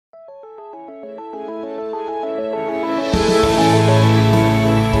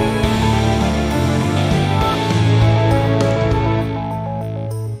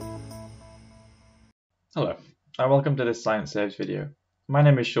welcome to this Science Saves video. My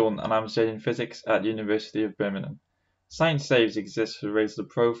name is Sean and I'm studying physics at University of Birmingham. Science Saves exists to raise the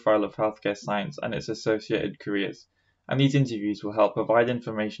profile of healthcare science and its associated careers, and these interviews will help provide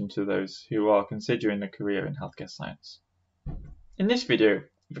information to those who are considering a career in healthcare science. In this video,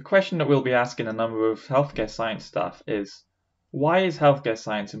 the question that we'll be asking a number of healthcare science staff is, why is healthcare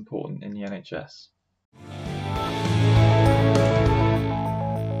science important in the NHS?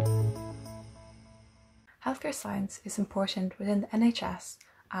 Healthcare science is important within the NHS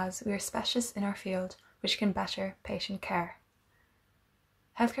as we are specialists in our field which can better patient care.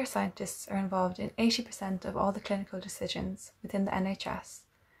 Healthcare scientists are involved in 80% of all the clinical decisions within the NHS.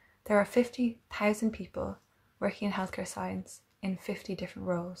 There are 50,000 people working in healthcare science in 50 different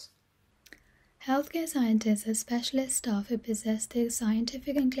roles. Healthcare scientists are specialist staff who possess the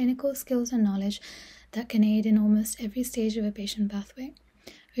scientific and clinical skills and knowledge that can aid in almost every stage of a patient pathway.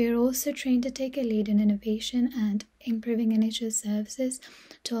 We are also trained to take a lead in innovation and improving NHS services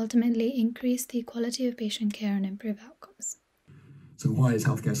to ultimately increase the quality of patient care and improve outcomes. So why is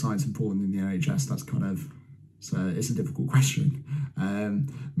healthcare science important in the NHS? It's a difficult question,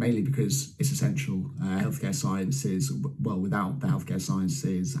 mainly because it's essential. Healthcare sciences, without the healthcare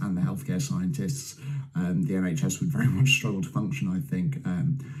sciences and the healthcare scientists, the NHS would very much struggle to function, I think.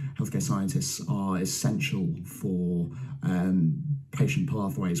 Healthcare scientists are essential for patient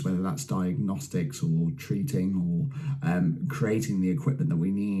pathways, whether that's diagnostics or treating or creating the equipment that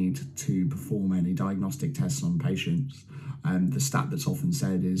we need to perform any diagnostic tests on patients. The stat that's often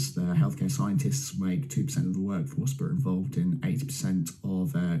said is the healthcare scientists make 2% of the workforce but are involved in 80%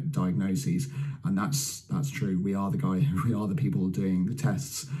 of diagnoses, and that's true. We are the people doing the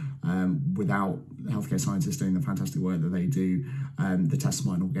tests. Without healthcare scientists doing the fantastic work that they do, the tests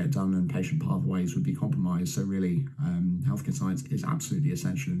might not get done and patient pathways would be compromised. So really, healthcare science is absolutely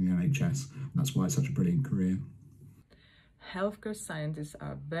essential in the NHS. That's why it's such a brilliant career. Healthcare scientists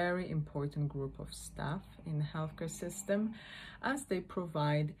are a very important group of staff in the healthcare system, as they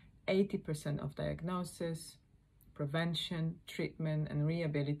provide 80% of diagnosis, prevention, treatment and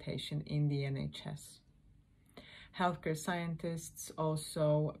rehabilitation in the NHS. Healthcare scientists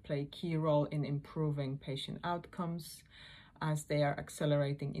also play a key role in improving patient outcomes, as they are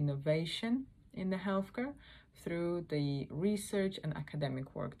accelerating innovation in the healthcare through the research and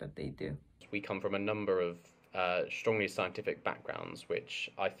academic work that they do. We come from a number of strongly scientific backgrounds,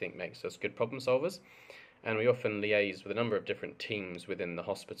 which I think makes us good problem solvers, and we often liaise with a number of different teams within the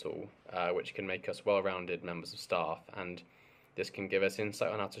hospital, which can make us well-rounded members of staff, and this can give us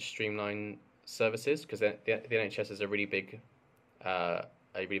insight on how to streamline services, because the NHS is a really big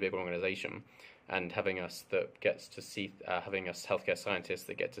organisation, and having us healthcare scientists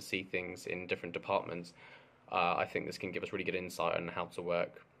that get to see things in different departments, I think this can give us really good insight on how to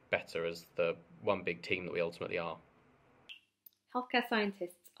work better as the one big team that we ultimately are. Healthcare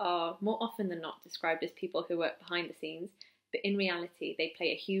scientists are more often than not described as people who work behind the scenes, but in reality they play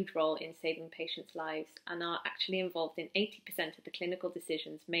a huge role in saving patients' lives and are actually involved in 80% of the clinical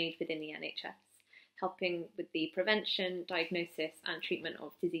decisions made within the NHS, helping with the prevention, diagnosis and treatment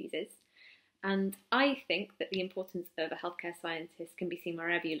of diseases. And I think that the importance of a healthcare scientist can be seen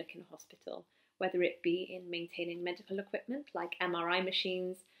wherever you look in a hospital, whether it be in maintaining medical equipment like MRI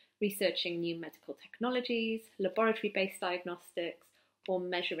machines, researching new medical technologies, laboratory-based diagnostics, or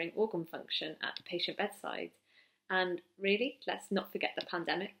measuring organ function at the patient bedside. And really, let's not forget the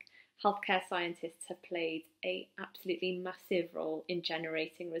pandemic. Healthcare scientists have played an absolutely massive role in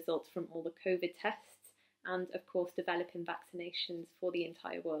generating results from all the COVID tests and, of course, developing vaccinations for the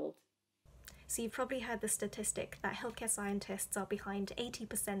entire world. So you've probably heard the statistic that healthcare scientists are behind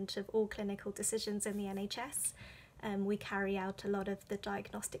 80% of all clinical decisions in the NHS. We carry out a lot of the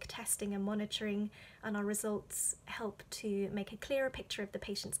diagnostic testing and monitoring, and our results help to make a clearer picture of the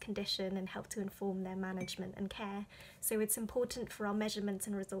patient's condition and help to inform their management and care. So it's important for our measurements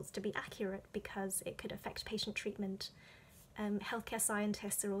and results to be accurate because it could affect patient treatment. Healthcare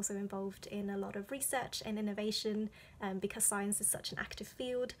scientists are also involved in a lot of research and innovation because science is such an active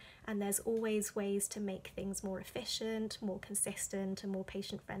field, and there's always ways to make things more efficient, more consistent and more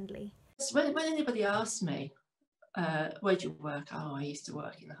patient friendly. When anybody asks me, where do you work? Oh, I used to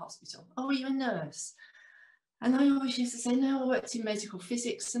work in the hospital. Oh, are you a nurse? And I always used to say, no, I worked in medical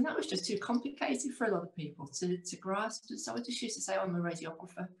physics, and that was just too complicated for a lot of people to grasp. And so I just used to say, I'm a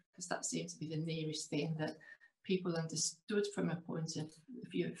radiographer, because that seemed to be the nearest thing that people understood from a point of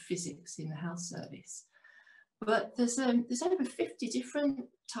view of physics in the health service. But there's over 50 different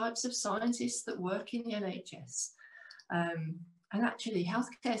types of scientists that work in the NHS. And actually,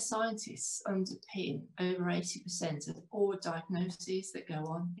 healthcare scientists underpin over 80% of all diagnoses that go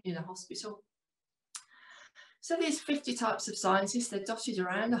on in a hospital. So there's 50 types of scientists. They're dotted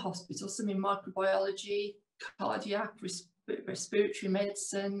around the hospital, some in microbiology, cardiac, respiratory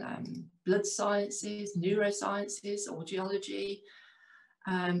medicine, blood sciences, neurosciences, audiology,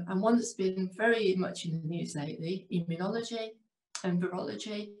 and one that's been very much in the news lately, immunology and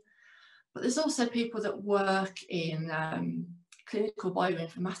virology. But there's also people that work in clinical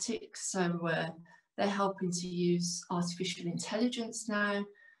bioinformatics, so they're helping to use artificial intelligence now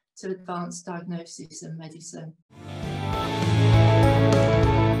to advance diagnosis and medicine.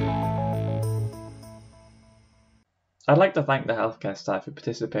 I'd like to thank the healthcare staff who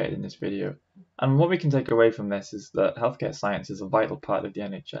participated in this video, and what we can take away from this is that healthcare science is a vital part of the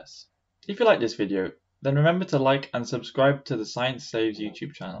NHS. If you like this video, then remember to like and subscribe to the Science Saves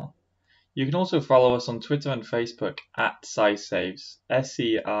YouTube channel. You can also follow us on Twitter and Facebook at SciSaves,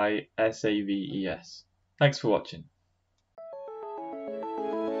 SCISAVES. Thanks for watching.